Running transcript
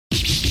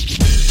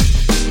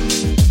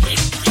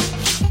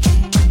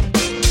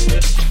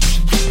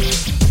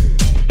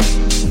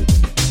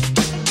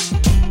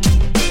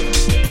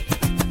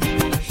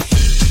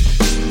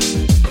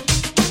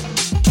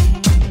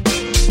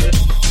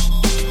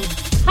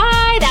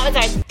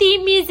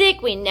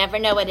week. We never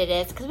know what it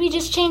is because we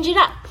just change it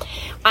up.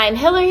 I'm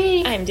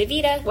Hillary. I'm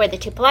Davita. We're the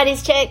two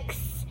Pilates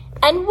Chicks.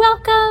 And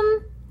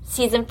welcome,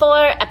 Season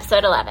 4,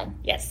 Episode 11.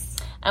 Yes.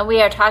 And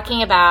we are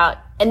talking about,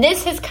 and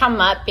this has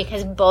come up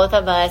because both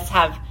of us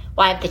have,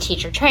 well, I have the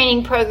teacher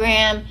training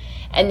program,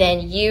 and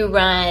then you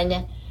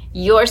run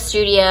your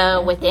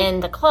studio within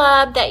the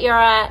club that you're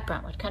at,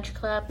 Brentwood Country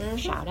Club,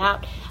 shout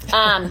out.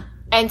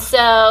 And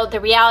so the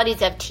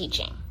realities of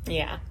teaching.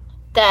 Yeah.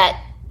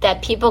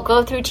 That people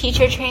go through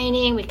teacher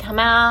training, we come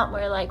out,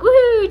 we're like,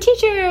 woohoo,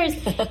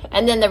 teachers!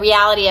 And then the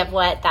reality of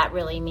what that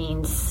really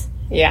means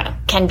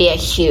can be a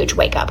huge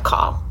wake-up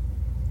call.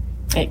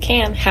 It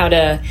can. How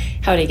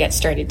to get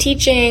started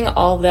teaching,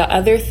 all the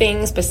other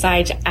things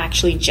besides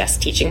actually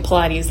just teaching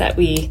Pilates that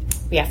we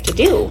have to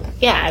do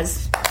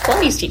as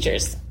Pilates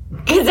teachers.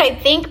 Because I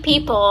think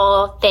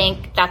people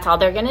think that's all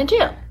they're going to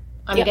do.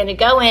 I'm going to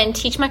go in,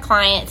 teach my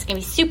client, it's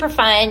going to be super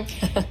fun,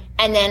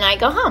 and then I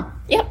go home.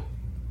 Yep.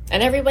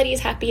 And everybody's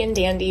happy and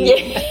dandy.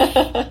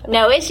 Yeah.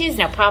 No issues,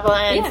 no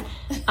problems.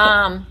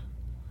 Yeah.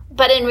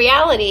 But in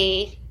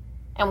reality,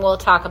 and we'll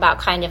talk about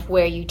kind of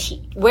where you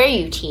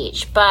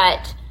teach,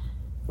 but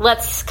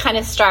let's kind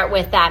of start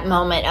with that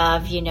moment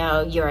of,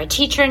 you're a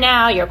teacher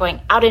now, you're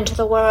going out into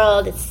the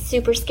world, it's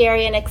super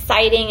scary and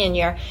exciting, and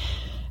you're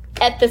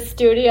at the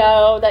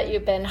studio that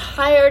you've been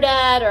hired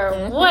at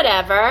or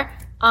whatever,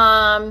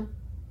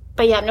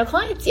 but you have no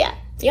clients yet.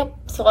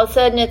 Yep. So all of a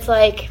sudden it's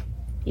like,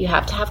 you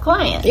have to have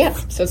clients. Yeah.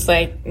 So it's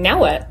like,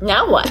 now what?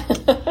 Now what?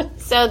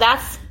 So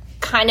that's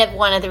kind of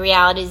one of the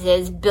realities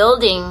is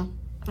building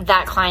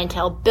that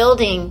clientele,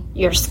 building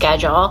your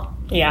schedule.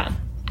 Yeah.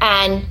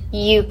 And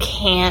you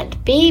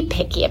can't be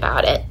picky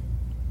about it.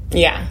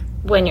 Yeah.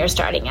 When you're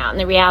starting out. And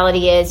the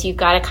reality is you've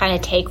got to kind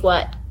of take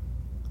what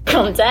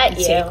comes at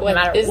you, no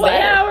matter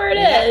what hour it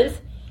is,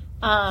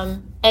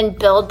 and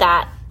build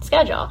that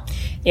schedule.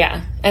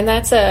 Yeah. And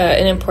that's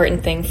an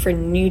important thing for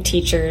new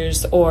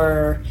teachers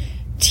or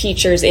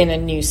teachers in a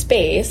new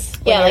space.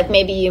 Yeah, like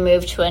maybe you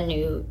move to a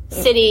new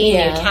city,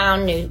 new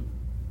town,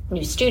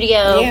 new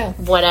studio,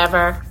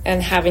 whatever.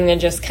 And having to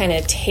just kind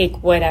of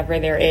take whatever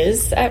there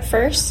is at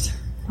first.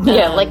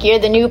 Yeah, like you're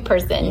the new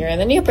person. You're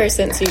the new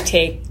person, so you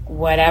take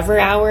whatever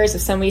hours.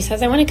 If somebody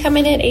says, I want to come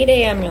in at 8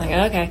 a.m., you're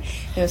like, okay.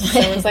 If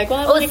someone's like,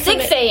 well, it's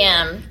 6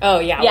 a.m. Oh,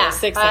 yeah. Well,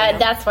 6 a.m.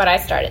 That's what I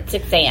started,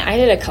 6 a.m. I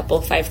did a couple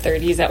of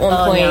 5:30s at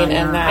one point. No.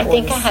 And I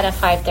think I had a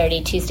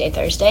 5:30 Tuesday,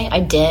 Thursday.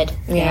 I did.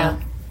 Yeah.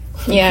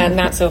 Yeah,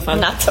 not so fun.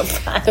 Not so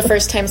fun. The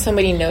first time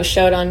somebody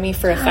no-showed on me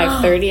for a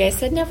 5:30, I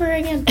said, never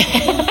again.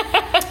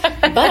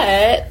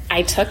 But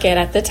I took it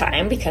at the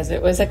time because it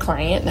was a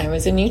client and I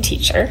was a new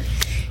teacher.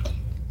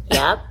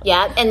 Yep.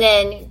 And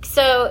then,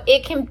 so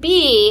it can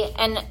be,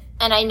 and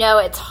I know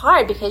it's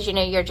hard because,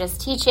 you're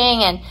just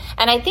teaching. And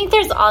I think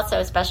there's also,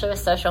 especially with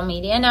social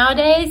media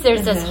nowadays,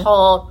 there's this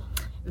whole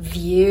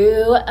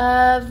view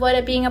of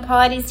what being a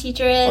Pilates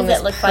teacher is.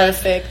 It looks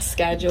perfect like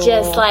schedule.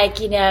 Just like,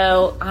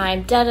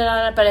 I'm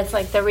da-da-da, but it's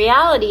like the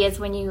reality is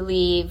when you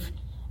leave,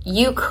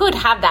 you could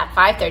have that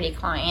 5:30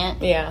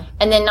 client. Yeah.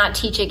 And then not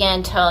teach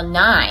again till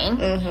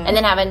 9. And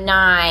then have a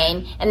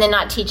 9. And then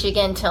not teach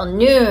again till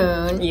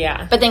noon.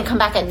 Yeah. But then come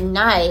back at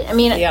night. I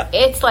mean,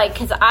 it's like,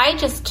 because I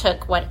just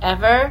took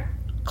whatever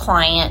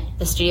client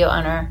the studio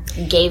owner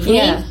gave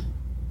me,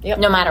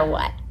 no matter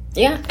what.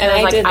 Yeah. And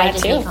I did that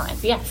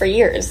too. Yeah. For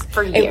years.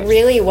 It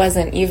really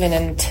wasn't even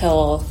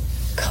until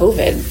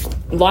COVID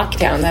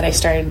lockdown that I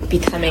started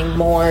becoming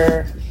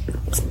more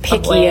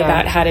picky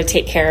about how to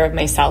take care of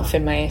myself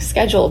and my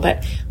schedule.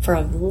 But for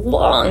a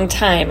long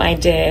time, I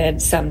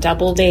did some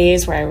double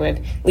days where I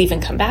would leave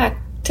and come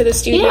back to the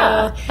studio.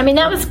 Yeah. I mean,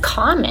 that was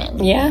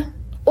common. Yeah.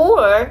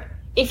 Or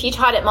if you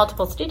taught at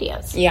multiple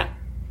studios. Yeah.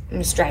 I'm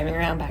just driving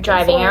around back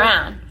Driving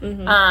and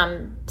forth.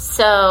 Around.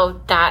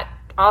 So that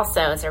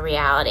also is a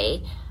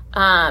reality.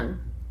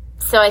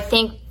 So I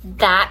think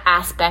that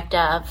aspect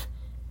of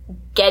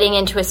getting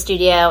into a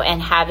studio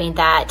and having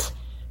that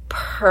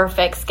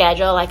perfect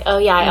schedule, like,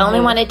 I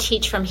only want to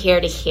teach from here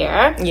to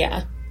here.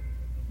 Yeah.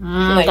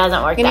 It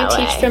doesn't work that way. I'm going to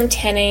teach from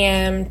 10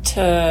 a.m.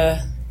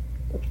 to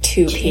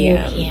 2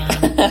 p.m.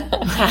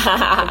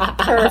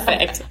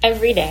 Perfect.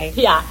 Every day.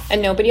 Yeah.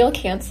 And nobody will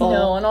cancel.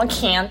 No one will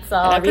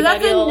cancel. Because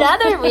that's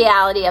another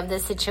reality of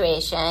this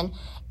situation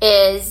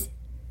is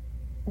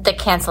the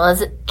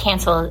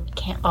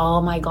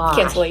oh my God.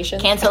 Cancellation,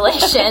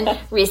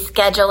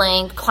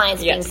 rescheduling,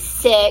 clients being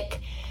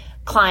sick,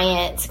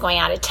 clients going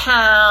out of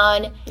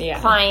town,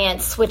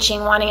 clients switching,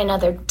 wanting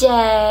another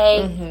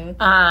day.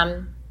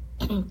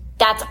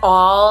 That's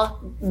all,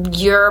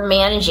 you're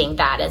managing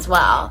that as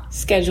well.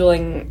 Schedule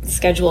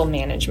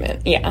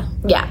management. Yeah.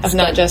 Of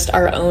not just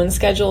our own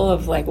schedule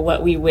of like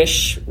what we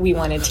wish we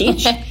want to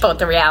teach. But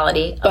the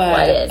reality of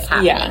what is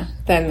happening. Yeah.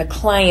 Then the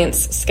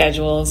clients'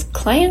 schedules.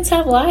 Clients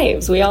have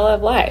lives. We all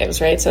have lives,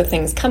 right? So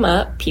things come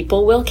up.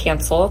 People will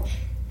cancel.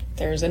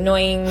 There's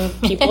annoying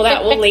people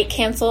that will late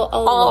cancel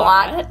a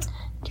lot.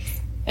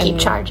 Keep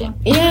charging.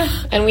 Yeah.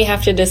 And we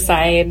have to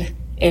decide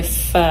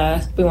if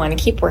we want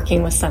to keep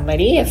working with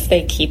somebody, if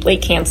they keep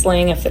late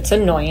canceling, if it's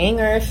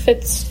annoying, or if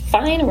it's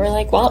fine. And we're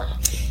like, well,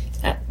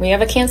 we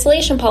have a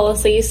cancellation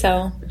policy,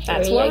 so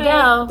that's where you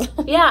go.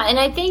 Yeah, and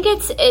I think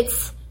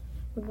it's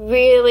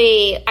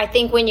really, I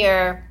think when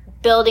you're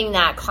building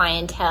that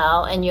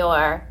clientele and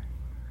you're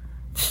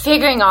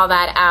figuring all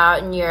that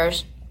out and you're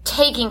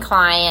taking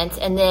clients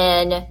and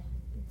then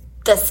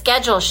the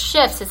schedule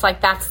shifts, it's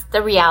like that's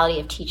the reality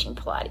of teaching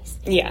Pilates.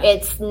 Yeah.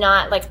 It's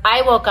not like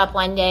I woke up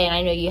one day, and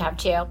I know you have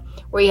too,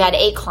 where you had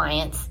 8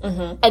 clients,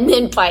 and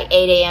then by 8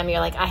 a.m. you're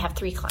like, I have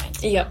 3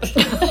 clients. Yep.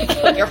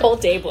 Like your whole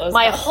day blows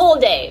My up. whole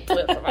day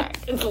blew apart.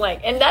 It's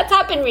like, and that's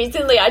happened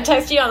recently. I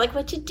text you, I'm like,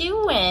 what you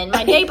doing?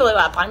 My day blew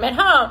up. I'm at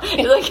home.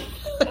 You're like,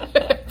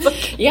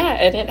 yeah,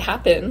 and it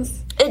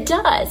happens. It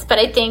does. But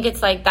I think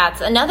it's like, that's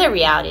another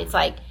reality. It's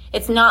like,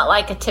 it's not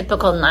like a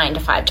typical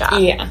 9-to-5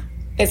 job. Yeah.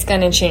 It's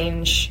going to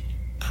change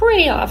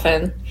pretty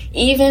often.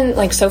 Even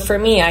like, so for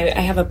me, I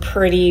have a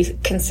pretty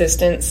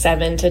consistent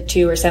 7 to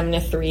 2 or 7 to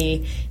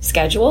 3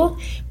 schedule.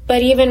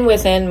 But even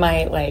within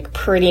my like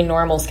pretty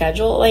normal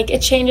schedule, like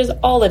it changes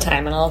all the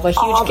time, and I'll have a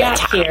huge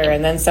gap here,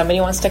 and then somebody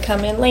wants to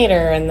come in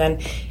later, and then,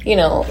 you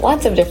know,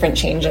 lots of different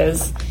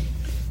changes.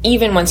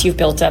 Even once you've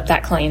built up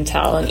that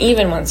clientele, and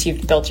even once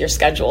you've built your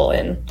schedule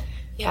in.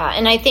 Yeah,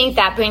 and I think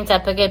that brings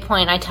up a good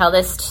point. I tell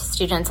this to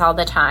students all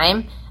the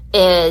time,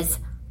 is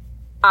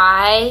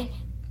I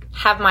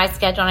have my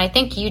schedule, and I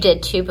think you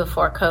did too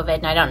before COVID,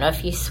 and I don't know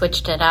if you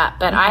switched it up,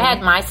 but I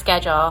had my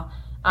schedule,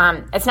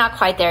 it's not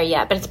quite there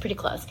yet, but it's pretty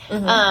close,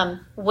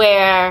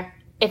 where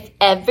if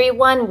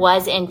everyone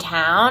was in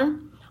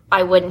town,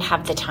 I wouldn't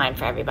have the time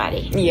for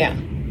everybody. Yeah.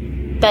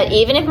 But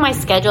even if my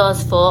schedule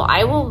is full,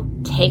 I will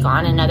take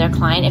on another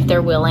client if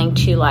they're willing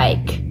to,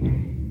 like,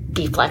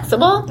 be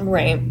flexible.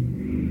 Right.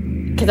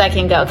 Because I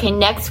can go, okay,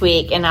 next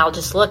week, and I'll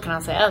just look and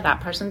I'll say, oh, that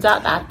person's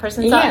out,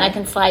 and I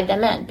can slide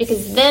them in.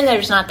 Because then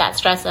there's not that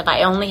stress of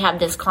I only have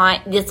this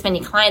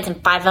many clients,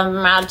 and 5 of them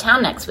are out of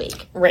town next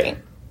week. Right.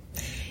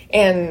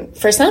 And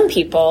for some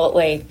people,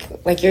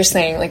 like you're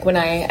saying, like when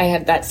I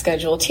had that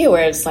schedule too,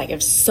 where it's like,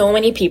 if so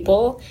many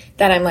people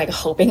that I'm like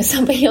hoping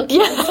somebody will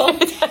cancel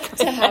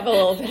exactly. to have a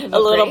little bit of a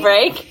little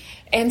break.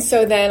 And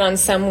so then on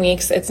some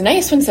weeks, it's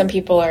nice when some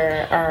people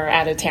are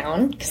out of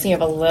town, because you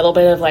have a little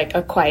bit of like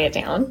a quiet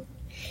down.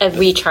 A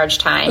recharge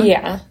time.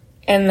 Yeah.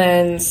 And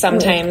then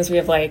sometimes we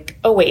have like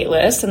a wait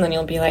list, and then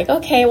you'll be like,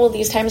 okay, well,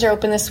 these times are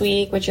open this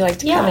week. Would you like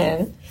to come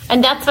in?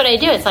 And that's what I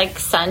do. It's like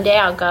Sunday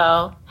I'll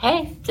go,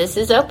 hey, this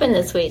is open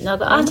this week. And they'll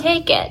go, I'll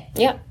take it.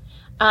 Yeah.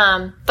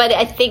 But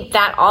I think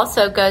that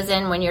also goes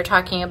in when you're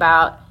talking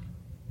about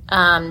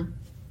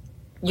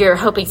you're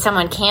hoping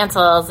someone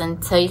cancels,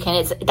 and so you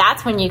can,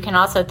 that's when you can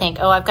also think,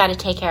 oh, I've got to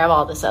take care of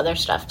all this other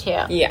stuff too.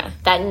 Yeah.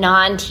 That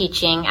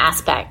non-teaching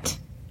aspect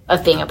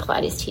of being a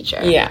Pilates teacher.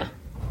 Yeah.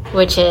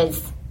 Which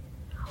is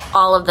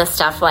all of the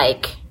stuff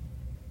like,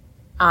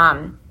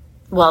 your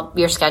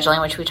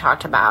scheduling, which we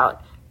talked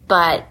about,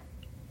 but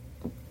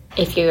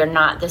if you're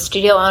not the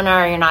studio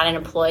owner or you're not an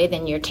employee,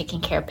 then you're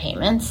taking care of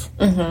payments.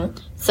 Mm-hmm.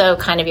 So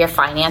kind of your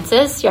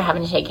finances, you're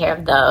having to take care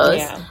of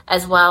those,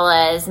 as well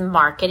as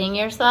marketing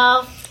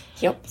yourself.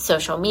 Yep.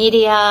 Social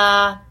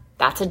media,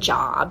 that's a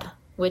job,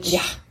 which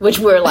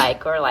we're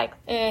like,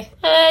 is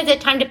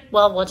it time to,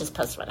 well, we'll just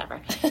post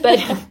whatever.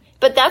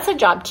 But that's a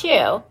job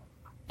too.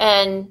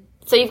 And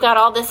so you've got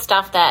all this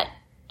stuff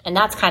and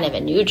that's kind of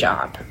a new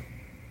job.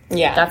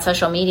 Yeah. That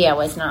social media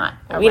was not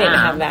around. We didn't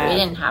have that. We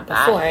didn't have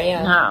that. Before,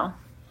 yeah. No.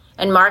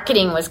 And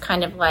marketing was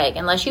kind of like,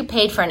 unless you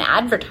paid for an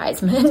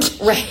advertisement,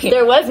 right,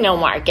 there was no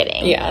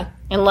marketing. Yeah.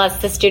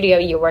 Unless the studio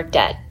you worked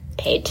at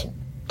paid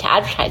to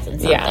advertise in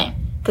something. Yeah.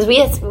 Because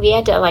we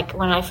had to, like,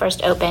 when I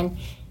first opened,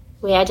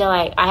 I had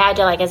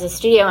to, as a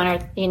studio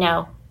owner, you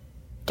know,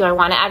 do I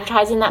want to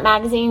advertise in that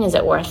magazine? Is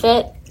it worth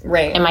it?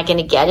 Right. Am I going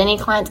to get any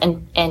clients?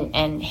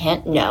 And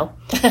hint, no.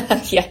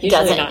 Yeah,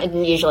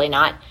 usually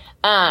not.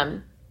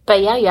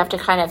 But yeah, you have to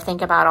kind of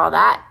think about all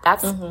that.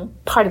 That's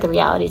part of the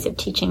realities of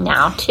teaching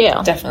now, too.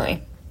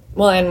 Definitely.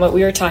 Well, and what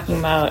we were talking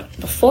about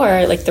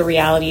before, like the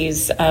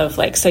realities of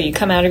like, so you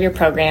come out of your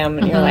program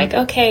and you're like,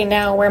 okay,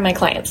 now where are my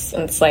clients?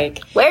 And it's like,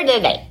 where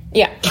did they?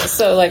 Yeah.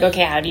 So like,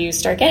 okay, how do you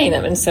start getting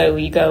them? And so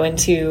you go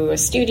into a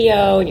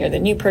studio and you're the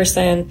new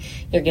person,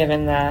 you're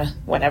given the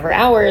whatever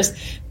hours,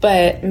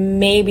 but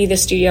maybe the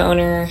studio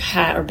owner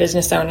or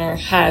business owner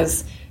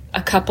has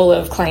a couple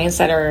of clients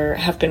that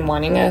have been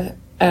wanting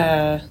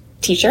a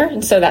teacher.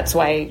 And so that's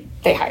why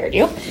they hired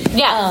you.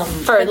 Yeah.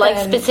 For like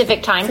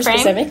specific time frame.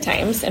 For specific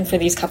times and for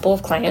these couple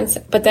of clients.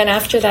 But then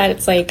after that,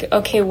 it's like,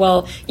 okay,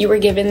 well, you were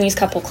given these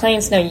couple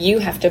clients. Now you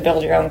have to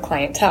build your own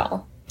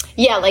clientele.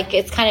 Yeah, like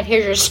it's kind of,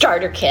 here's your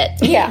starter kit.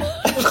 Yeah.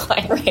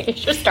 Right.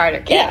 Here's your starter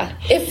kit. Yeah,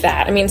 if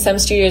that. I mean, some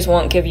studios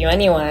won't give you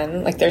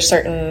anyone. Like there's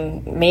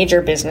certain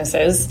major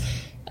businesses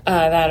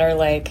that are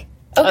like,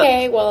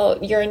 okay, well,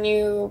 you're a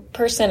new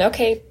person.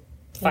 Okay,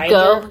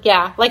 go.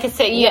 Yeah. Like I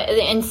said,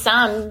 in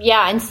some,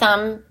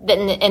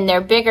 and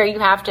they're bigger, you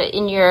have to,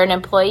 and you're an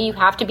employee, you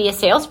have to be a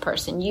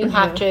salesperson. You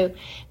have to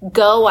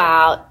go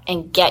out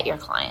and get your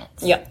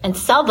clients. Yep. And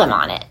sell them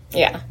on it.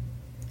 Yeah.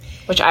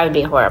 Which I would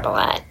be horrible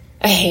at.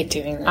 I hate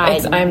doing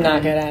that. I'm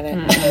not good at it.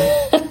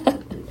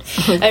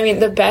 I mean,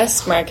 the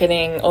best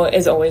marketing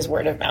is always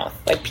word of mouth.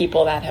 Like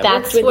people that have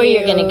That's worked with where you,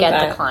 you're going to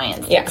get the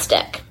clients that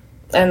stick.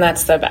 And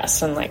that's the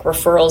best. And like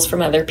referrals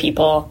from other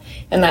people.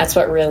 And that's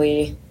what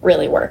really,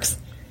 really works.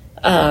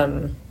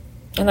 And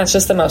that's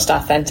just the most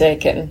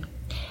authentic and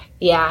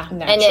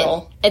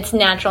natural. And it's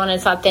natural and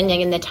it's authentic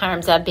in the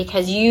terms of,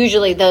 because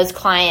usually those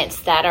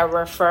clients that are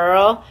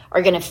referral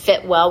are going to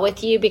fit well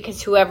with you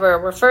because whoever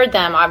referred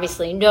them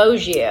obviously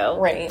knows you.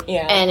 Right,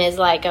 yeah. And is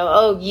like,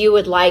 oh, you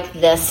would like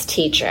this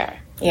teacher.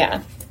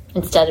 Yeah.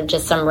 Instead of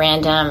just some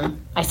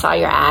random, I saw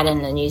your ad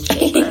in the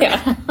newspaper.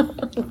 Yeah.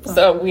 It's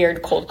a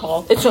weird cold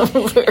call. It's a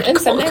weird and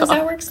sometimes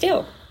that works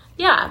too.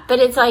 Yeah, but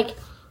it's like,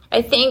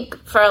 I think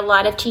for a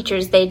lot of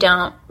teachers, they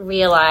don't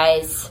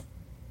realize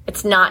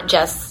it's not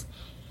just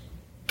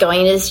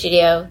going into the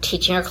studio,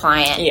 teaching your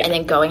client, and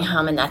then going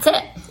home, and that's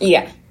it.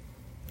 Yeah.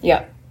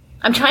 Yeah.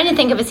 I'm trying to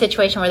think of a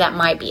situation where that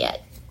might be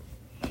it.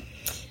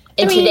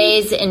 In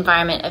today's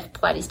environment of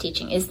Pilates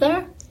teaching, is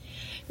there?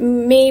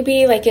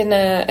 Maybe like in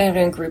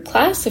a group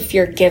class, if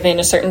you're given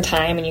a certain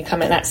time and you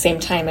come at that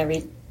same time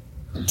every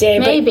day.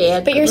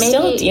 But you're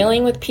still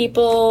dealing with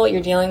people.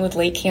 You're dealing with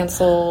late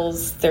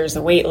cancels. There's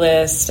a wait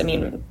list. I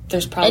mean,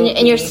 there's probably...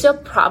 And you're still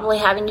probably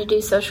having to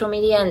do social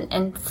media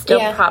and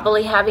still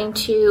probably having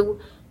to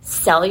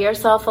sell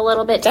yourself a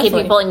little bit to keep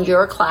people in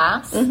your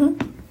class.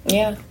 Mm-hmm.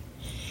 Yeah.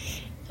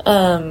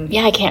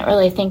 I can't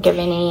really think of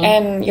any.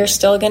 And you're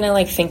still going to,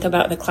 like, think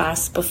about the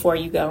class before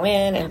you go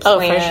in and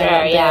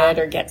plan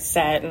or get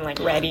set and, like,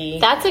 ready.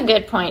 That's a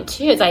good point,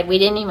 too. It's like we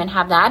didn't even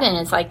have that, and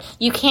it's like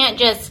you can't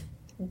just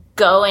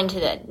go into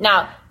the...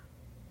 Now,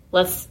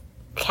 let's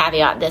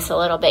caveat this a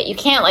little bit. You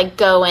can't, like,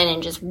 go in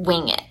and just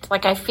wing it.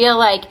 Like, I feel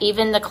like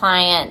even the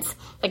clients...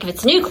 Like, if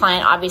it's a new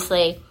client,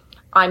 obviously...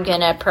 I'm going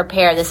to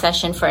prepare the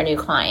session for a new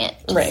client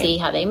to see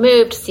how they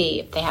move, to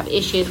see if they have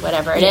issues,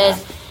 whatever it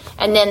is.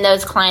 And then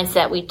those clients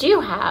that we do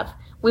have,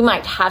 we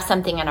might have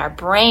something in our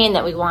brain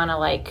that we want to,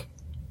 like,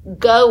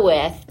 go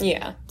with.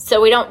 Yeah. So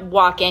we don't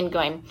walk in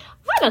going,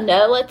 I don't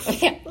know,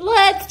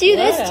 let's do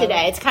this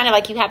today. It's kind of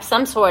like you have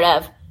some sort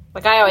of,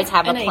 like, I always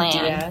have a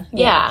plan.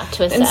 Yeah,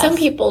 to assess. And some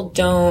people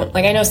don't,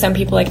 like, I know some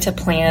people like to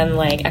plan,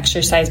 like,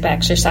 exercise by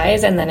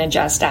exercise and then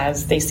adjust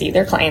as they see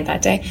their client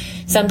that day.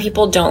 Some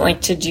people don't like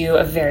to do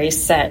a very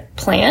set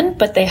plan,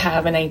 but they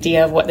have an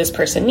idea of what this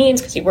person needs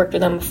because you've worked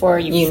with them before.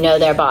 You know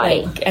their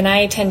body. Like, and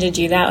I tend to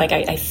do that. Like,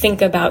 I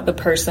think about the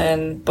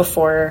person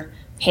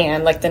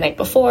beforehand, like the night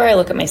before. I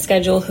look at my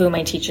schedule. Who am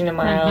I teaching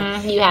tomorrow?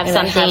 Mm-hmm. You have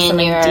something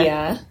in your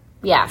idea.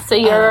 Yeah, so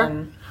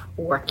you're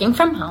working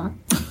from home.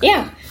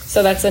 Yeah.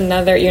 So that's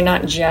another, you're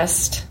not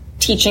just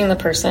teaching the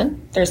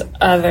person. There's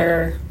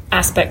other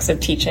aspects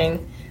of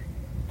teaching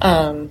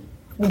that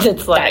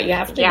you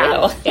have to do.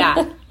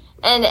 Yeah.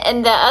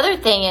 And the other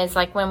thing is,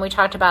 like, when we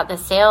talked about the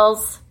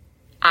sales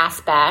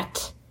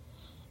aspect,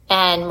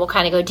 and we'll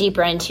kind of go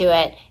deeper into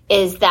it,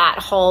 is that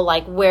whole,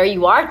 like, where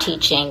you are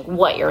teaching,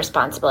 what your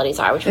responsibilities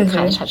are, which we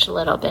kind of touched a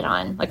little bit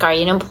on. Like, are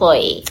you an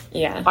employee?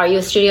 Yeah. Are you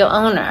a studio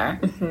owner?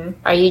 Mm-hmm.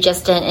 Are you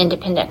just an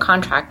independent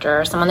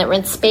contractor or someone that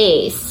rents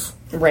space?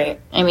 Right.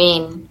 I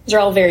mean... These are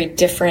all very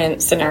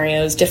different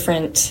scenarios,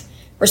 different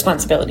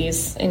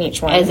responsibilities in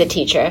each one. As a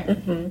teacher.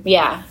 Mm-hmm.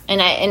 Yeah. And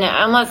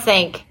I almost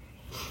think,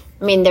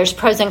 I mean, there's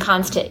pros and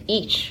cons to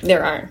each.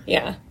 There are,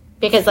 yeah.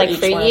 Because, like,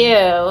 for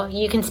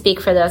you can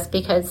speak for this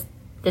because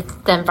it's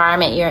the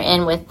environment you're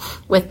in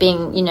with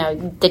being, you know,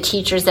 the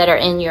teachers that are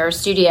in your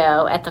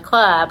studio at the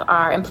club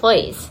are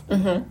employees.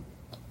 Mm-hmm.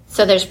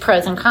 So there's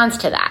pros and cons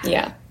to that.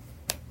 Yeah.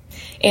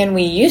 And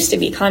we used to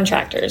be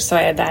contractors, so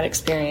I had that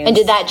experience. And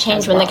did that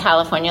change when the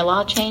California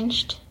law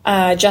changed?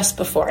 Just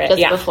before it,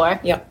 Just before?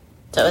 Yep.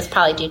 So it was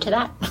probably due to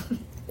that?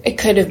 It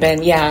could have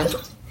been, yeah.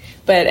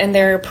 And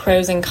there are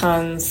pros and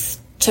cons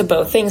to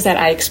both things that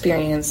I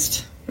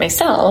experienced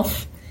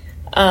myself.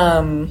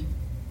 And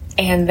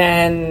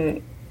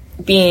then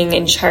being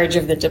in charge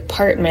of the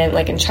department,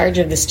 like in charge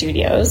of the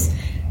studios,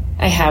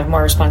 I have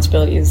more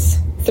responsibilities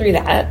through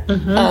that.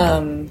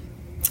 Mm-hmm.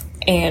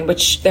 And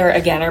which there,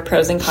 again, are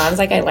pros and cons.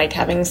 Like, I like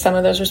having some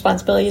of those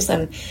responsibilities.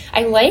 And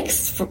I like,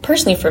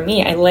 personally for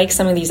me, I like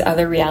some of these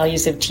other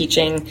realities of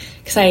teaching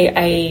because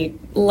I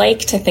like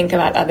to think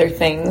about other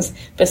things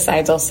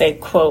besides, I'll say,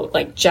 quote,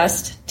 like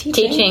just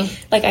teaching.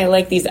 Like, I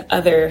like these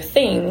other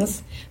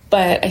things.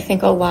 But I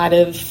think a lot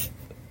of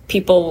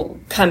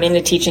people come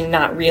into teaching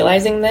not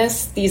realizing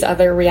these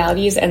other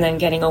realities, and then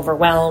getting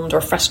overwhelmed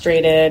or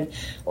frustrated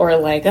or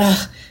like,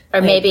 ugh. Or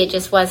maybe it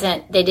just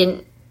wasn't, they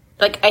didn't,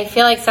 like, I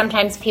feel like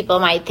sometimes people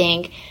might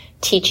think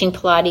teaching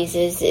Pilates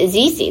is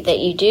easy, that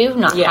you do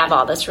not have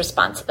all this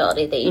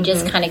responsibility, that you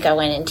just kind of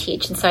go in and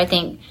teach. And so I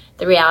think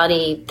the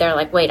reality, they're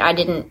like, wait, I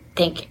didn't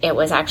think it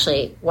was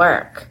actually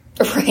work.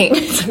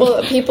 Right.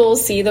 Well, people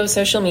see those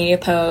social media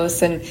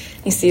posts and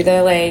you see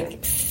the,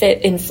 like,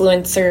 fit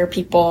influencer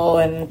people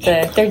and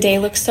their day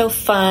looks so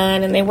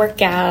fun and they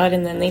work out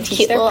and then they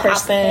teach their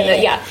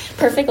person.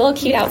 Perfect little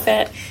cute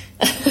outfit.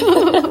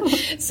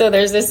 So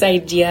there's this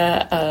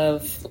idea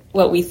of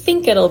what we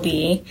think it'll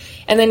be.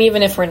 And then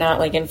even if we're not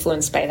like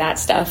influenced by that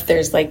stuff,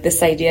 there's like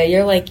this idea,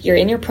 you're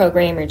in your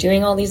program, you're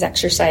doing all these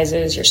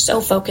exercises, you're so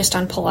focused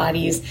on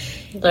Pilates,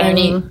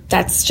 learning. And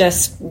that's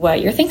just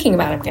what you're thinking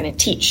about. I'm going to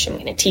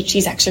teach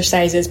these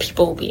exercises.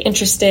 People will be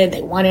interested.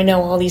 They want to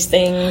know all these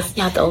things.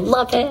 Yeah, they'll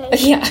love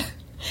it. Yeah.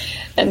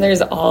 And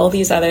there's all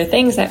these other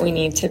things that we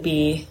need to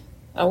be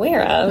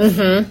aware of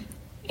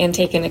and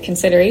take into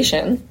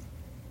consideration.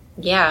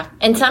 Yeah.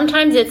 And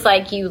sometimes it's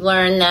like you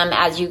learn them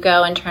as you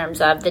go in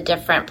terms of the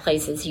different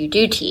places you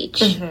do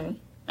teach.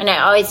 And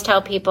I always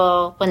tell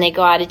people when they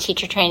go out of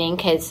teacher training,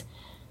 because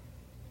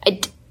I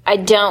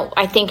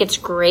think it's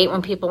great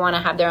when people want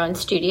to have their own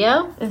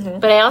studio.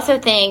 But I also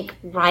think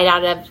right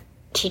out of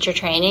teacher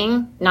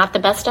training, not the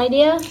best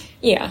idea.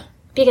 Yeah.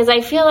 Because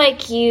I feel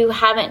like you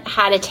haven't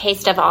had a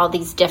taste of all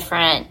these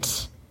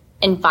different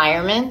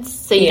environments.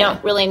 So you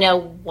don't really know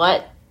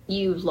what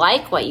you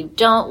like, what you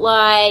don't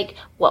like,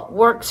 what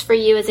works for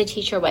you as a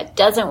teacher, what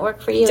doesn't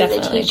work for you as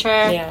a teacher.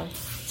 Yeah.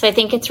 So I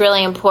think it's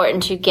really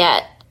important to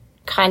get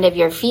kind of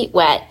your feet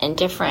wet in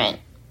different,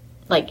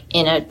 like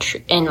in a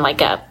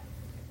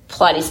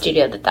Pilates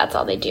studio that's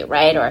all they do,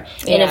 right? Or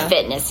in a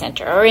fitness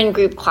center, or in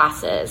group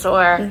classes,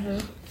 or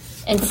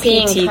and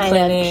seeing PT kind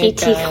clinic, of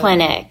PT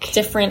clinic,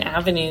 different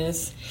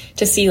avenues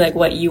to see like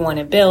what you want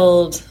to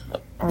build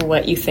or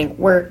what you think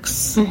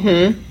works.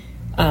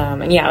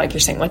 And yeah, like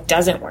you're saying, what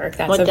doesn't work.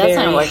 That's a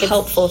very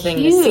helpful thing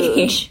to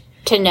see.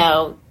 To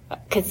know,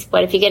 because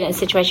what if you get in a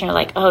situation where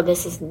you're like, oh,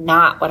 this is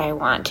not what I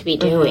want to be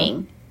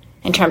doing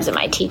in terms of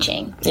my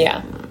teaching.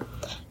 Yeah.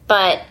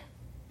 But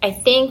I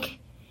think,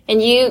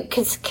 and you,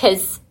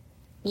 because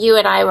you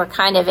and I were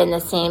kind of in the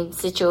same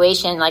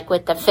situation, like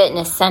with the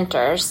fitness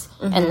centers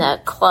and the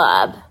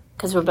club,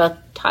 because we're both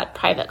taught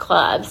private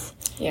clubs.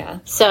 Yeah.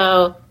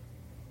 So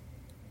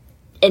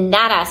in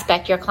that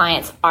aspect, your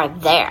clients are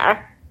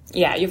there.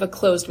 Yeah, you have a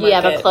closed market.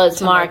 You have a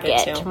closed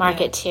market to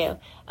market to.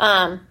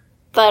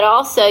 But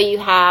also you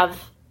have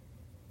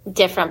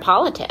different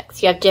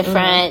politics. You have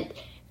different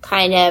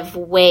kind of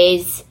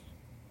ways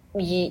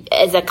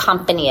as a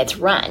company it's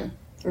run.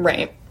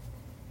 Right.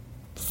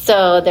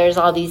 So there's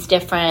all these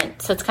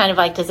different, so it's kind of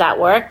like, does that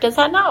work? Does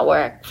that not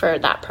work for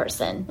that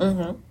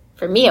person?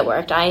 For me, it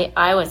worked.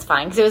 I was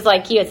fine. Because it was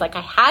like you. It's like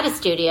I had a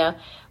studio,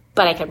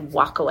 but I could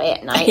walk away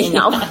at night and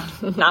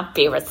not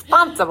be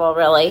responsible,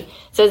 really.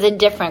 So it's a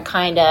different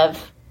kind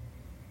of,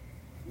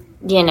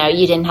 you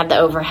didn't have the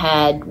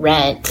overhead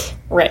rent.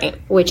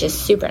 Right. Which is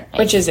super nice.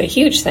 Which is a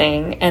huge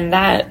thing. And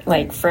that,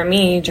 like, for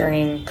me,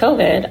 during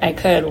COVID, I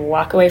could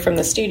walk away from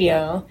the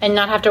studio. And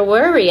not have to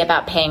worry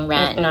about paying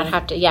rent. Not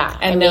have to,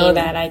 And know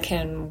that I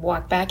can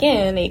walk back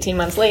in 18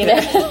 months later.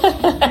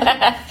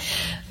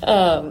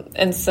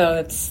 And so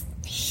it's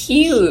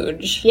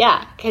huge.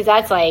 Yeah, because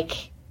that's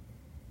like,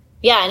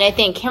 and I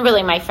think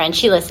Kimberly, my friend,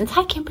 she listens.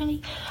 Hi,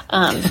 Kimberly.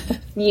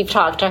 You've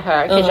talked to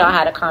her because y'all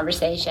had a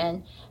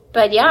conversation.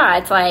 But yeah,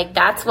 it's like,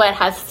 that's what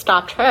has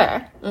stopped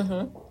her.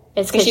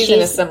 It's because she's in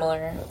a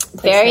similar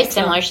place. Very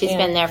similar. She's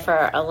been there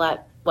for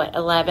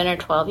 11 or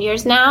 12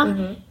 years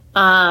now.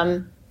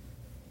 And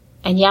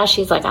yeah,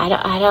 she's like,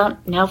 I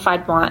don't know if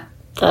I'd want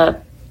the,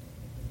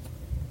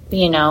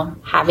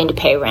 having to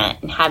pay rent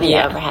and having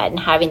the overhead and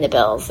having the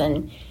bills.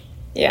 And,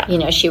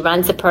 she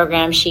runs the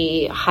program.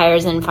 She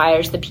hires and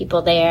fires the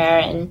people there.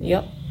 And,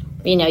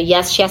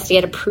 yes, she has to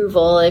get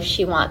approval if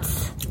she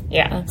wants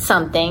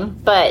something.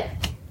 But...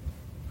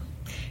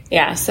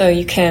 Yeah, so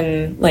you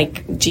can,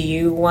 like, do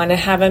you want to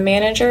have a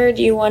manager?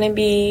 Do you want to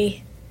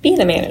be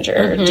the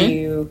manager? Do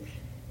you...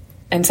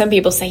 And some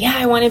people say,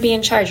 I want to be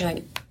in charge. You're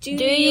like, do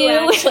you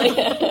actually?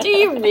 Do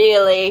you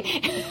really?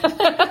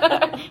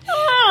 I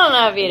don't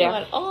know if you do. You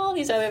want all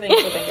these other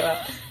things to think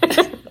about.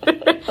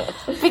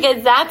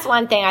 Because that's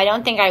one thing. I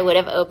don't think I would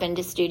have opened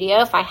a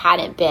studio if I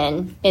hadn't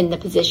been in the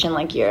position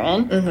like you're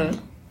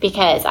in.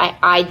 Because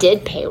I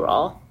did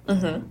payroll.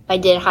 I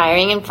did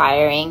hiring and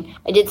firing.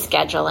 I did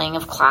scheduling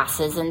of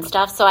classes and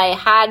stuff. So I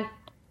had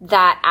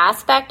that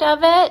aspect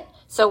of it.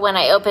 So when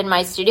I opened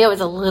my studio, it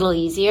was a little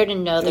easier to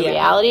know the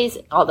realities.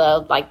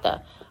 Although, like,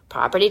 the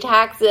property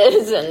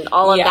taxes and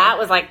all of that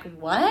was like,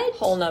 what?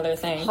 Whole nother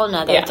thing.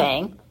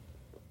 Thing.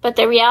 But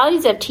the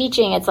realities of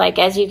teaching, it's like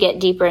as you get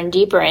deeper and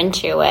deeper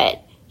into it,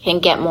 can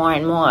get more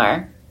and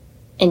more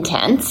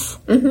intense.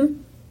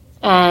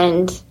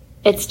 And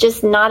it's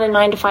just not a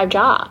 9-to-5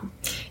 job.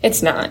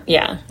 It's not,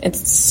 It's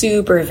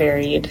super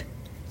varied,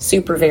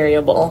 super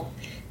variable.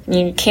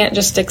 You can't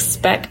just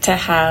expect to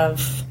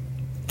have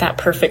that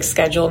perfect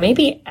schedule,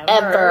 maybe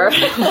ever.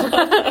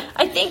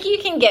 I think you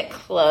can get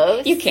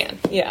close. You can,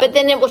 But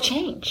then it will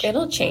change.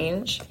 It'll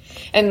change.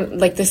 And,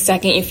 like, the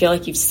second you feel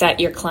like you've set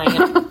your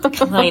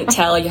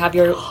clientele, you have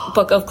your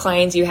book of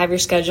clients, you have your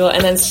schedule,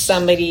 and then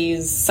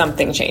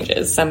something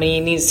changes. Somebody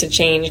needs to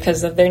change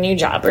because of their new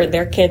job or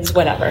their kids,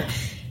 whatever.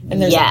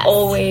 And there's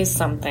always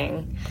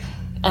something.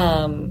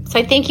 So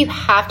I think you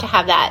have to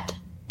have that.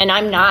 And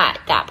I'm not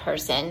that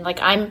person. Like,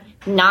 I'm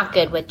not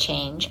good with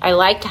change. I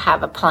like to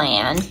have a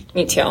plan.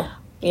 Me too.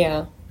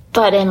 Yeah.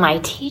 But in my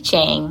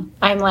teaching,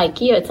 I'm like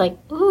you. It's like,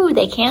 ooh,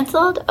 they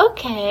canceled?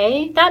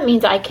 Okay. That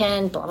means I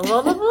can blah,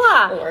 blah, blah, blah,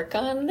 blah. Work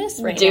on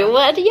this right Do now.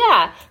 what?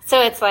 Yeah.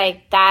 So it's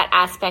like that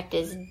aspect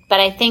is,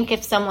 but I think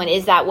if someone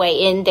is that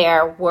way in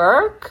their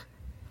work,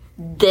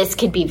 this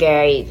could be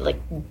very like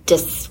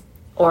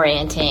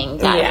disorienting.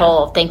 That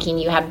whole thinking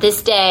you have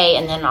this day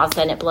and then all of a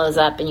sudden it blows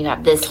up and you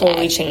have this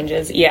totally day.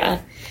 Changes.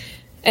 Yeah.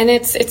 And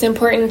it's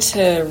important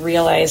to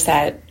realize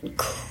that,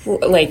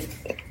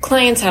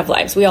 clients have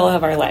lives. We all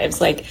have our lives.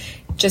 Like,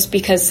 just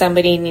because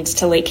somebody needs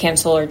to late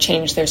cancel or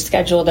change their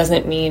schedule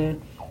doesn't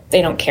mean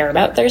they don't care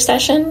about their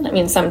session. I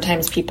mean,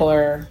 sometimes people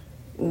are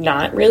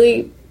not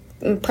really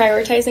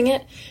prioritizing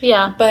it.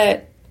 Yeah.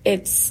 But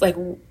it's like,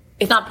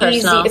 it's not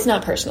personal. Easy. It's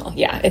not personal.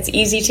 Yeah. It's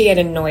easy to get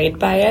annoyed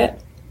by it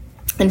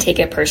and take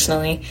it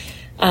personally.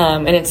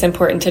 And it's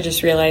important to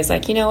just realize,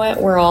 like, you know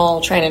what? We're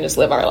all trying to just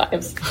live our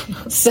lives.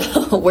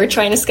 So we're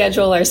trying to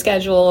schedule our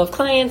schedule of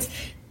clients.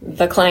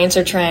 The clients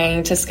are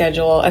trying to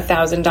schedule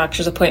 1,000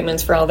 doctor's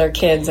appointments for all their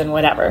kids and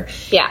whatever.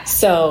 Yeah.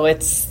 So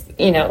it's,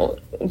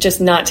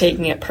 just not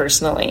taking it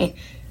personally,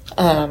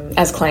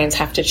 as clients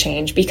have to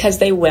change, because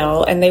they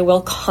will, and they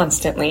will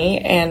constantly.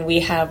 And we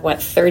have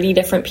 30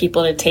 different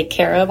people to take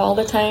care of all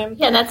the time.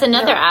 Yeah. That's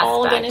another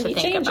aspect to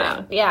think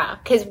about. Yeah.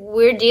 Cause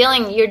you're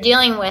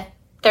dealing with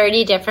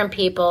 30 different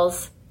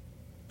people's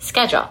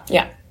schedule.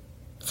 Yeah.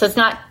 So it's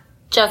not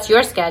just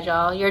your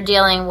schedule. You're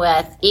dealing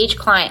with each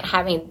client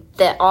having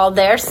all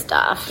their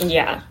stuff.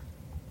 Yeah.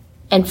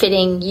 And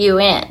fitting you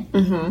in.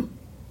 Mm-hmm.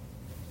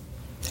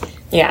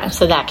 Yeah.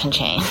 So that can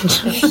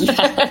change. In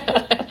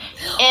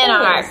a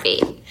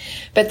heartbeat.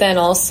 But then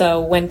also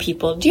when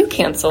people do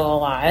cancel a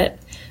lot,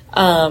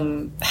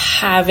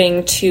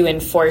 having to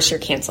enforce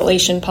your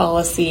cancellation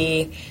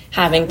policy,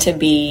 having to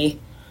be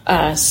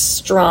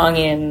strong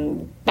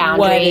in boundaries,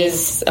 what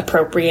is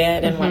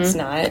appropriate and what's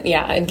not.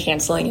 Yeah, and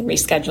canceling and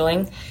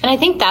rescheduling. And I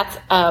think that's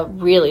a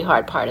really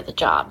hard part of the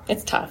job.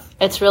 It's tough.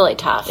 It's really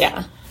tough.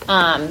 Yeah.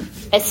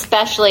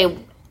 Especially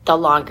the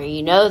longer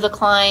you know the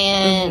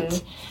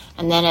client.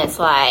 And then it's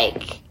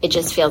like, it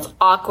just feels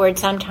awkward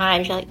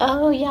sometimes. You're like,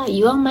 oh, yeah,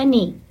 you owe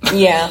money.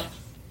 Yeah.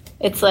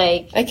 It's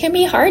like... It can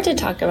be hard to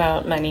talk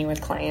about money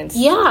with clients.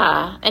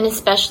 Yeah. And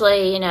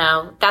especially,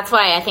 that's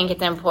why I think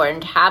it's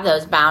important to have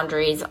those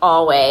boundaries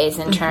always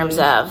in terms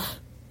of,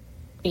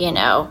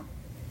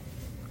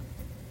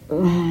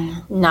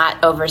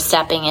 not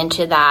overstepping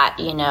into that,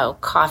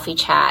 coffee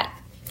chat.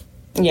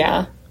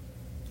 Yeah.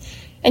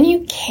 And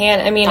you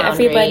can,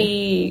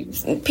 boundary.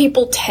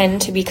 People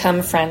tend to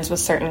become friends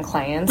with certain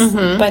clients,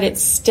 but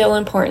it's still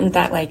important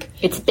that,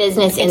 it's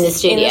business in the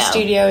studio. In the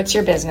studio, it's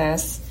your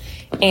business.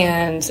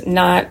 And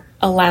not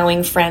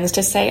allowing friends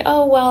to say,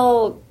 oh,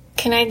 well,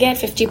 can I get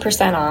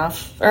 50%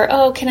 off? Or,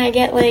 oh, can I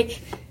get,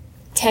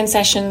 10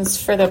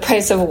 sessions for the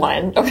price of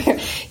one? Or,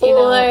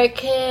 or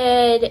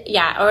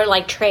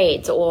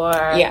trades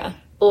or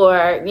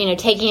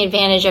taking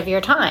advantage of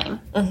your time.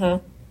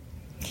 Mm-hmm.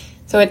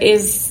 So it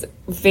is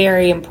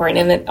very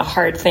important and a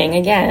hard thing,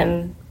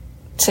 again,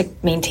 to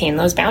maintain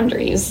those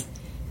boundaries.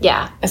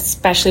 Yeah.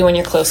 Especially when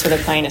you're close with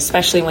a client,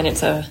 especially when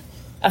it's a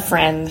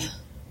friend.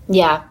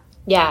 Yeah.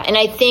 Yeah. And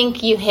I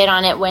think you hit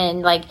on it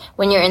when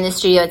you're in the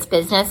studio, it's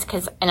business.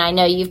 And I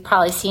know you've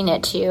probably seen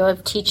it too,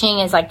 of teaching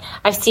is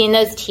I've seen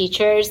those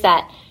teachers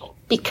that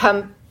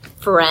become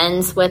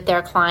friends with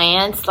their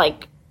clients,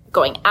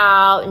 going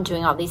out and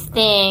doing all these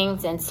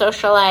things and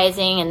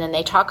socializing, and then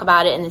they talk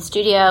about it in the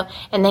studio,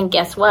 and then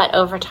guess what?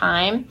 Over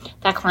time,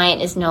 that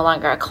client is no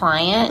longer a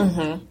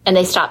client, and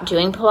they stop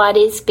doing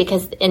Pilates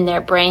because in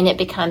their brain it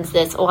becomes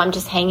this, oh, I'm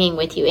just hanging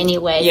with you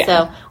anyway,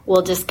 so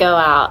we'll just go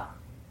out,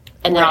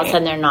 and then all of a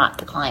sudden they're not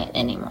the client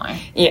anymore.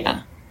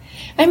 Yeah.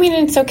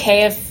 It's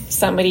okay if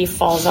somebody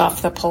falls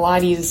off the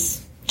Pilates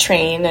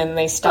train and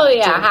they stop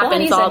doing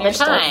happens Pilates all and the you're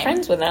time. Still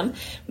friends with them.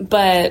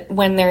 But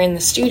when they're in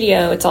the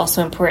studio, it's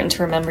also important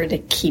to remember to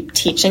keep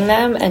teaching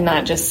them and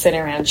not just sit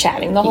around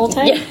chatting the whole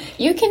time. Yeah.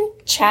 You can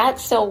chat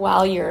still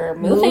while you're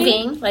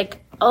moving.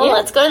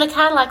 Let's go to the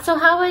Cadillac. So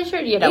how was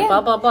your,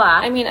 blah, blah, blah.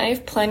 I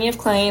have plenty of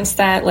clients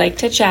that like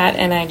to chat,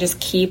 and I just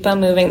keep them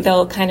moving.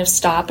 They'll kind of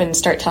stop and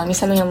start telling me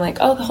something. I'm like,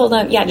 oh, hold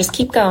on. Yeah, just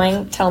keep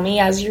going. Tell me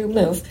as you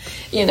move,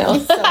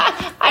 So.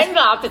 I'm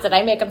the opposite.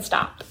 I make them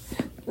stop.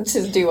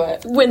 Just do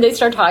it. When they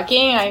start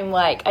talking,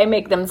 I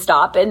make them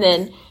stop, and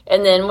then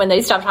when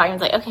they stop talking,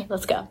 it's like, okay,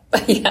 let's go.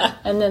 Yeah.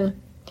 And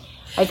then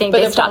I think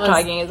they stop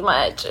talking as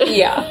much.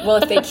 Yeah. Well,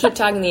 if they keep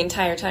talking the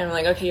entire time, I'm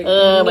like, okay, you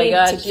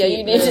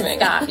need to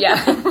stop.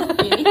 Yeah.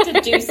 You need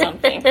to do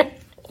something. But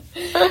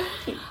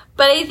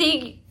I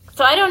think,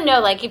 so I don't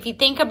know, if you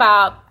think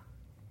about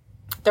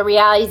the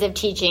realities of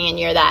teaching and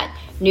you're that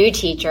new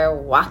teacher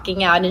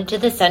walking out into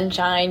the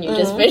sunshine, you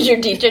just finished your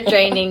teacher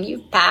training, you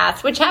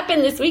passed, which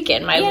happened this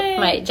weekend.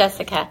 My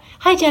Jessica,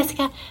 hi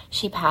Jessica,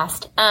 she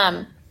passed.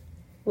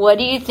 What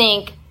do you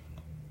think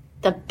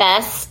the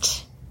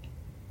best,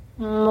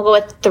 we'll go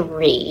with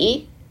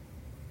 3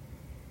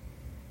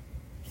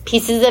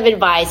 pieces of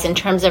advice in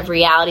terms of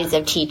realities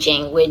of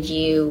teaching would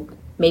you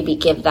maybe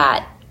give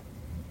that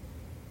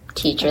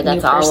teacher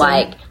that's all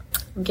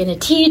I'm going to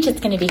teach. It's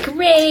going to be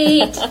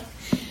great.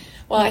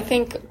 Well, I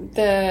think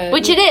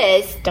Which it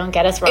is. Don't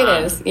get us wrong.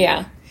 It is,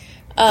 yeah.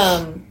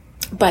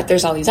 But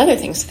there's all these other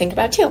things to think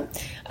about, too.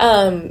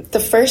 The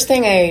first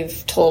thing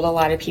I've told a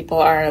lot of people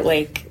are,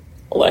 like,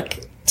 look,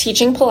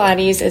 teaching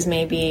Pilates is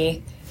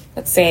maybe,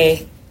 let's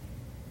say,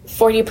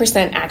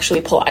 40%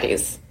 actually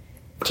Pilates.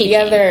 Teaching. The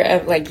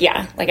other, like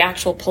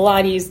actual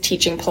Pilates,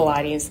 teaching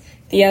Pilates.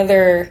 The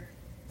other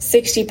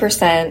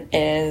 60%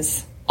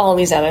 is all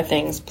these other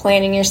things,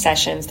 planning your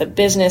sessions, the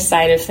business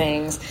side of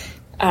things,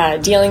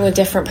 dealing with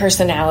different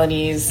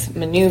personalities,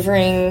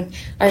 maneuvering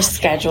our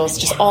schedules,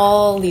 just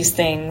all these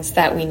things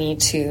that we need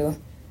to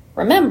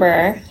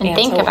remember and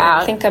think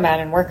about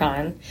and work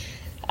on.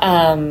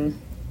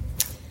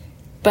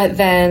 But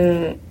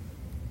then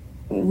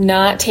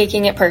not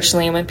taking it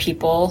personally when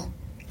people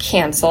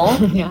cancel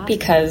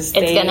because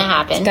it's going to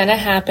happen. It's going to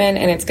happen,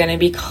 and it's going to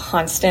be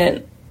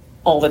constant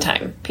all the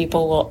time.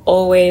 People will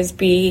always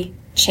be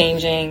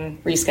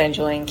changing,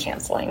 rescheduling,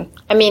 canceling.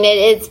 I mean,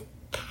 it is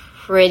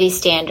pretty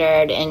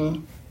standard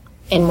in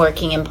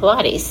working in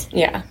Pilates.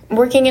 Yeah.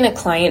 Working in a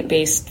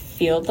client-based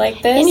field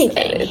like this.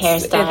 Anything.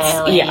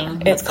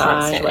 Hairstyling. It's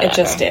constant. Whatever. It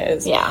just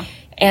is. Yeah.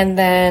 And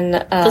then...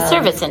 the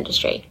service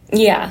industry.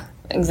 Yeah,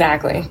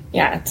 exactly.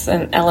 Yeah, it's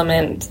an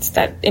element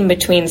that in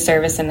between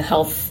service and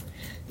health,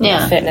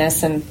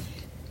 fitness, and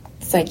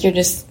it's like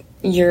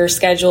your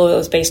schedule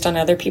is based on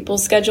other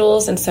people's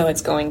schedules, and so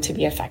it's going to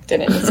be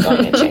affected and it's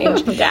going to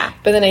change. Yeah.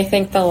 But then I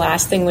think the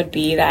last thing would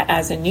be that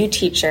as a new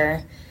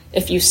teacher,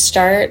 if you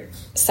start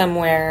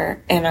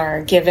somewhere and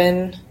are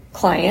given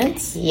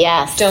clients,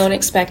 don't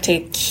expect to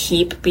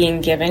keep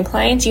being given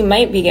clients. You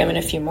might be given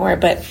a few more,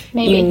 but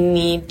you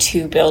need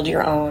to build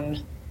your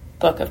own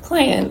book of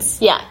clients.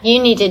 Yeah,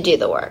 you need to do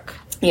the work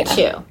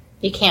too.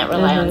 You can't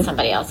rely on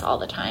somebody else all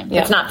the time.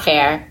 Yeah. It's not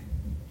fair.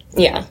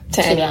 Yeah,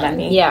 to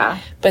anybody. Them. Yeah.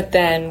 But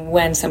then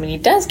when somebody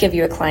does give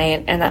you a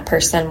client and that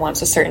person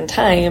wants a certain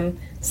time,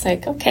 it's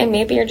like, okay,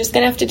 maybe you're just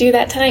going to have to do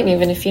that time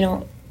even if you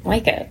don't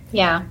like it.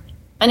 Yeah.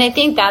 And I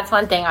think that's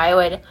one thing I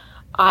would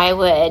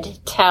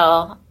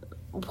tell,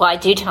 well, I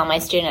do tell my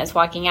students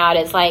walking out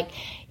is like,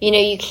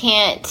 you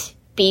can't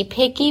be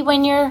picky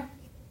when you're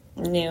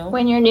new.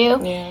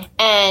 Yeah.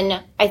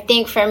 And I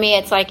think for me,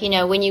 it's like,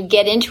 when you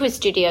get into a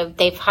studio,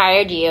 they've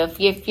hired you.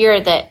 If you're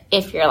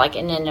like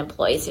in an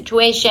employee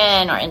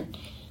situation or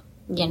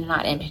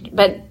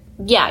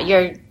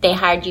they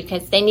hired you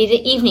because they need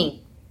an evening,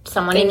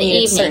 someone in the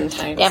evening.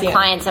 They have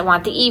clients that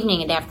want the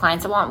evening, and they have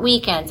clients that want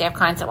weekends. They have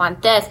clients that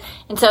want this.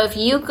 And so if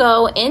you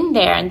go in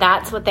there and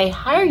that's what they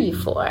hire you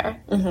for,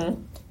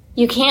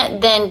 you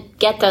can't then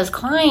get those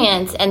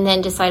clients and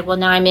then decide, well,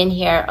 now I'm in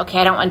here. Okay,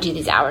 I don't want to do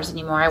these hours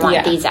anymore. I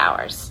want these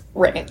hours.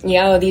 Right.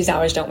 Yeah, these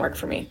hours don't work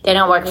for me. They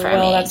don't work for me.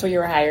 Well, that's what you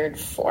were hired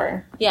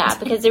for. Yeah,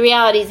 because the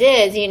reality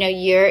is,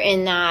 you're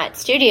in that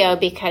studio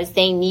because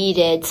they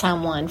needed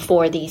someone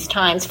for these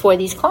times, for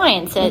these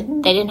clients that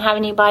they didn't have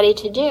anybody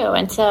to do.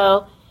 And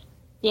so,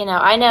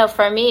 I know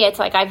for me, it's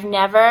like I've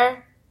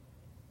never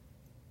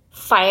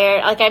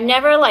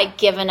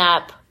given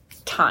up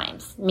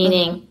times,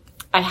 meaning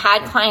I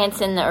had clients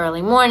in the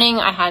early morning.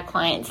 I had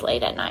clients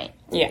late at night.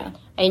 Yeah.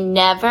 I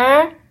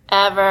never,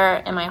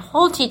 ever in my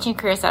whole teaching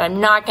career said I'm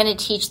not going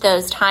to teach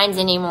those times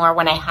anymore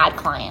when I had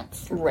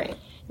clients. Right.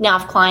 Now,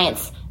 if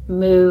clients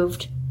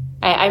moved,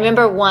 I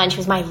remember one, she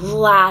was my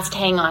last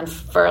hang-on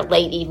for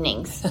late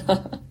evenings.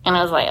 And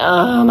I was like,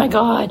 oh, my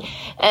God.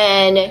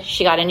 And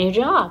she got a new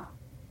job.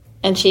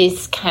 And she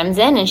comes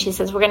in and she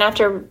says, we're going to have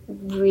to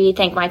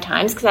rethink my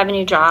times because I have a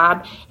new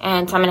job.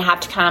 And so I'm going to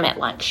have to come at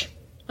lunch.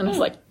 And I was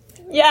like,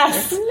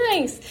 yes. That's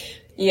nice.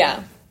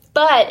 Yeah.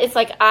 But it's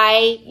like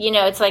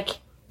it's like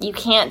you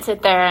can't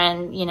sit there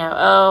and,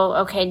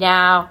 okay,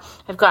 now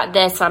I've got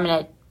this, so I'm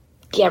going to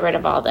get rid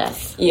of all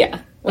this. Yeah.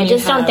 I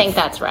just don't think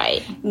that's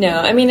right. No,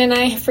 I mean,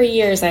 and for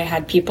years I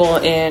had people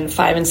in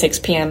 5 and 6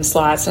 p.m.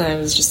 slots, and I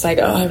was just like,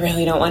 oh, I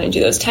really don't want to do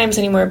those times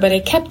anymore. But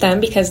I kept them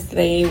because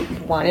they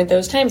wanted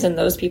those times, and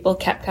those people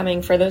kept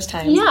coming for those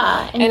times.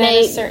 Yeah. And at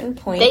a certain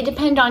point, they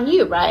depend on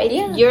you, right?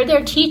 Yeah. You're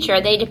their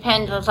teacher. They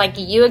depend, like,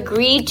 you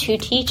agreed to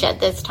teach at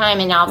this time,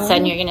 and all of a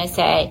sudden you're going to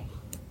say,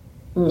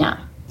 no.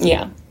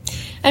 Yeah.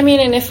 I mean,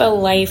 and if a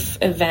life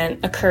event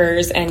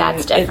occurs, and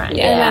that's different.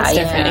 That's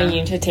different, and you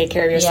need to take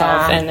care of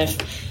yourself, and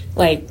if...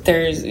 like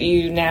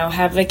you now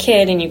have a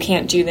kid and you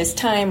can't do this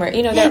time, or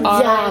there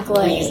are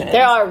reasons.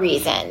 There are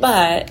reasons,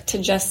 but to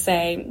just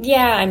say,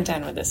 yeah, I'm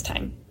done with this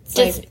time,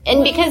 because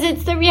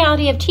it's the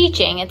reality of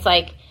teaching. It's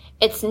like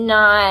it's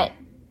not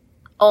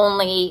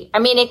only. I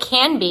mean, it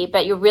can be,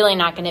 but you're really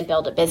not going to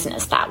build a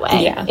business that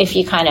way. Yeah. If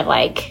you kind of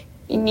like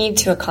you need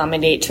to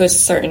accommodate to a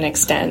certain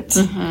extent,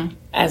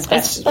 as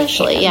best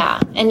especially as you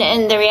can. Yeah.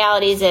 And the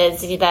reality is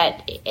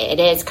that it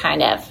is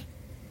kind of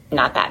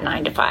not that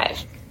 9 to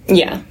 5.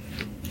 Yeah.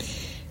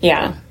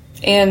 Yeah.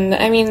 And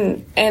I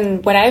mean,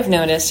 and what I've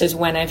noticed is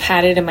when I've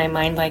had it in my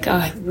mind, like, oh,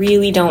 I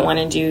really don't want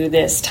to do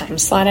this time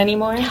slot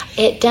anymore.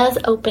 It does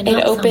open up.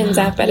 It opens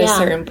up at a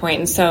certain point.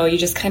 And so you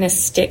just kind of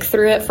stick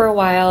through it for a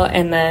while,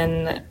 and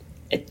then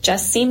it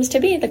just seems to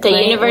be. The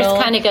universe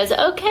kind of goes,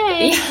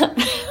 okay. Yeah.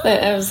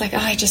 But I was like,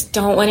 I just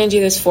don't want to do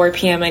this 4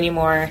 p.m.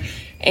 anymore.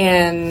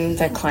 And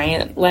the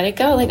client let it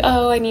go. Like,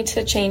 I need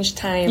to change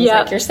times,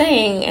 like you're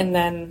saying. And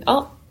then,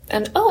 okay.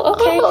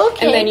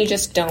 Okay. And then you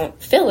just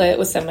don't fill it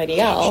with somebody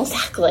else.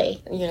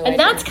 Exactly. And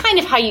that's kind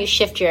of how you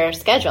shift your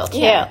schedule, too.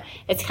 Yeah.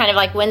 It's kind of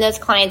like when those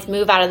clients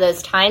move out of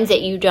those times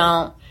that you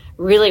don't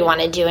really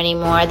want to do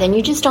anymore, then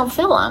you just don't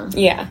fill them.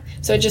 Yeah.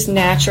 So it just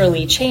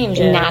naturally changes.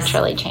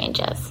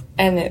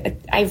 And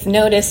I've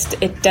noticed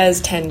it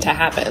does tend to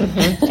happen.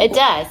 Mm-hmm. It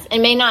does. It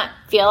may not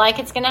feel like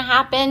it's going to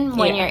happen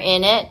when you're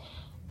in it.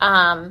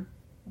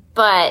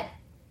 But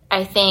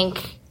I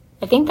think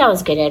that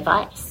was good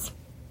advice.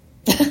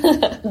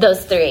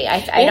 Those 3.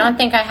 I don't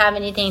think I have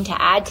anything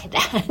to add to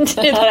that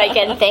that I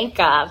can think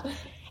of.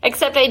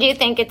 Except I do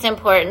think it's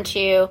important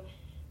to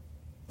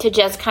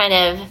just kind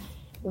of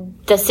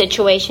the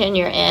situation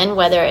you're in,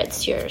 whether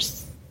it's your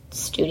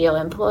studio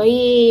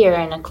employee or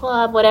in a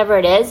club, whatever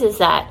it is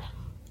that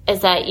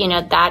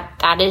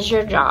that is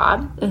your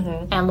job,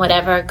 and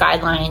whatever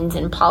guidelines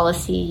and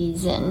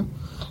policies and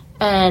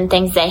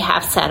things they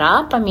have set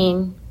up. I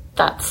mean,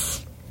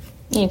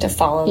 you need to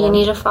follow them. You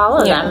need to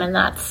follow them, and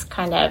that's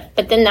kind of.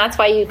 But then that's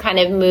why you kind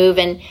of move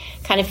and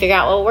kind of figure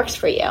out what works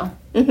for you.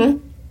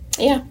 Mm-hmm.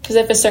 Yeah, because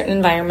if a certain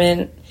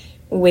environment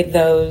with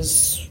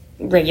those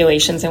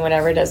regulations and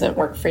whatever doesn't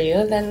work for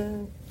you,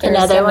 then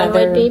another one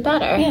would be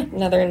better. Yeah,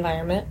 another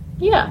environment.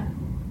 Yeah,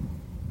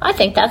 I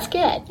think that's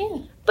good. Yeah,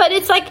 but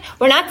it's like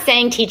we're not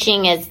saying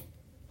teaching is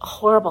a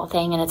horrible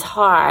thing and it's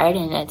hard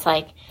and it's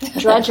like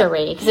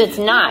drudgery, because it's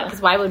not.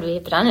 Because why would we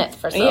have done it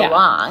for so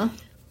long?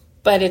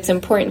 But it's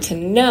important to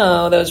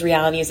know those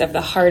realities of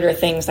the harder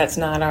things. That's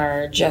not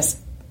our just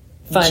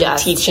fun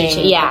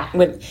teaching. Yeah,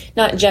 with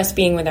not just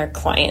being with our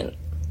client,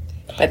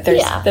 but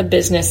there's the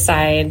business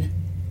side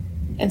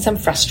and some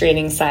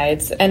frustrating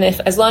sides. And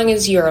as long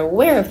as you're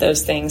aware of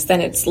those things,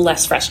 then it's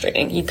less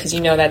frustrating because you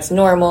know that's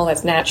normal,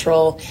 that's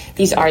natural.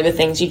 These are the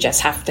things you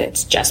just have to,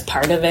 it's just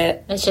part of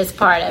it. It's just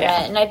part of it.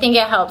 And I think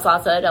it helps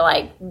also to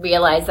like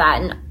realize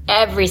that, and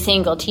every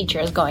single teacher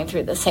is going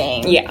through the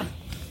same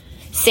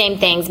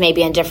things,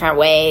 maybe in different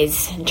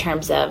ways in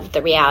terms of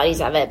the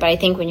realities of it. But I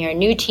think when you're a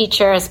new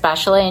teacher,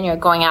 especially, and you're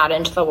going out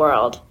into the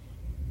world,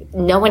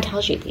 no one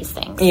tells you these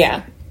things.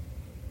 Yeah.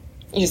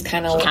 You just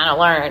kind of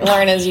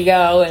learn as you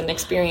go and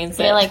experience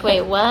it. You're like,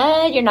 wait,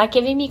 what? You're not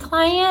giving me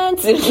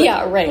clients?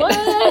 Yeah, right. What?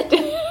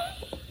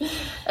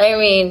 I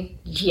mean,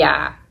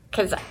 yeah,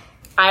 because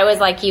I was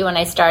like you when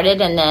I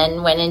started, and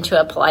then went into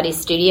a Pilates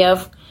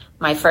studio,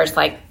 my first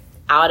like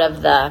out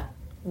of the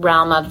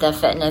realm of the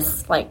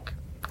fitness like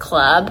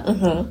club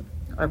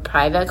or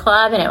private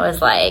club, and it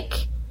was like,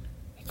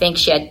 I think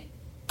she had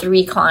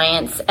 3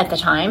 clients at the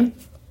time,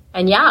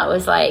 and it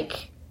was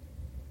like,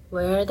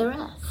 where are the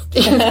rest?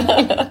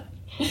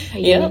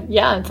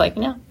 It's like,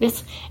 no,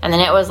 this, and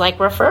then it was like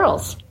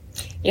referrals.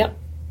 Yep.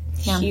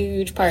 Yeah.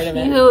 Huge part of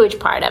it. Huge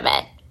part of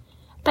it.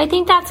 But I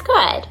think that's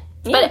good.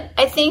 Yeah. But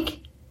I think,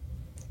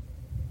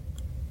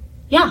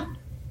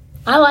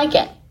 I like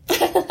it.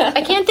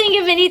 I can't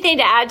think of anything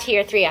to add to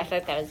your 3. I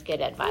thought that was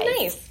good advice.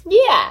 Nice.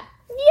 Yeah.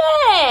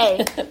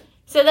 Yay.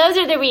 So those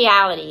are the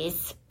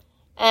realities.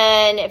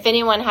 And if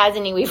anyone has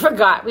any we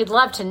forgot, we'd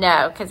love to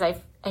know, because I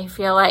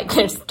feel like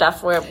there's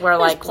stuff where we're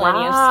like,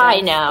 wow,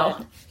 I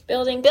know.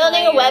 Building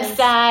a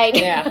website.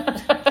 Yeah.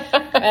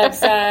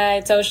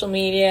 Website, social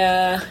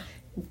media,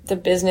 the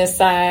business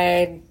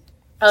side.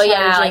 Oh,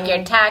 yeah, like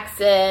your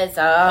taxes.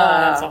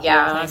 That's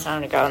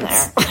time to go in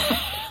there.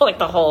 Like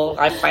the whole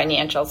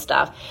financial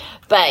stuff.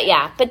 But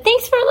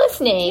thanks for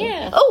listening.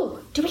 Yeah. Oh,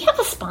 do we have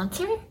a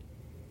sponsor?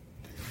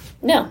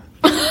 No.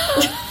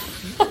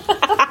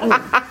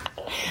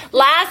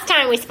 Last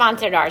time we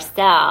sponsored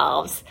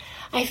ourselves.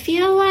 I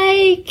feel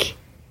like...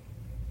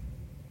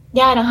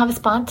 I don't have a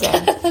sponsor.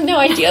 No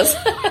ideas.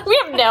 We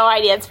have no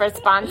ideas for a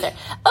sponsor.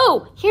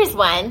 Oh, here's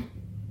one.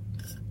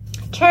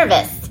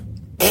 Tervis.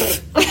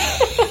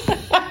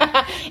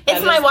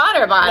 It's my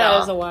water bottle.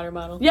 That is a water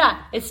bottle.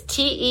 Yeah, it's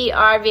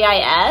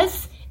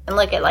Tervis. And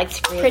look, it like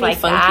screws like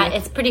funky. That.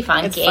 It's pretty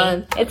funky.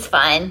 It's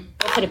fun.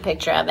 We'll put a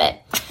picture of it.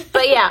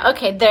 But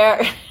okay,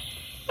 there...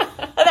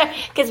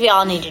 Because we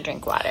all need to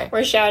drink water.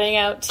 We're shouting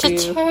out to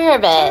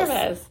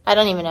Tervis. I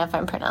don't even know if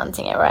I'm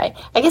pronouncing it right.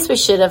 I guess we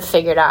should have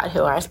figured out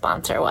who our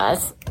sponsor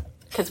was,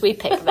 because we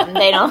pick them.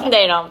 They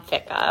don't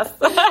pick us.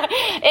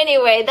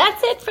 Anyway,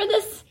 that's it for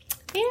this.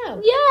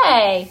 Yeah.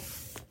 Yay.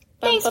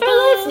 Thanks for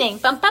listening.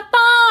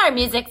 Our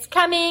music's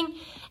coming,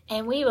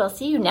 and we will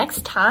see you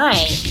next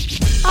time.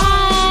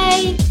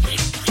 Bye.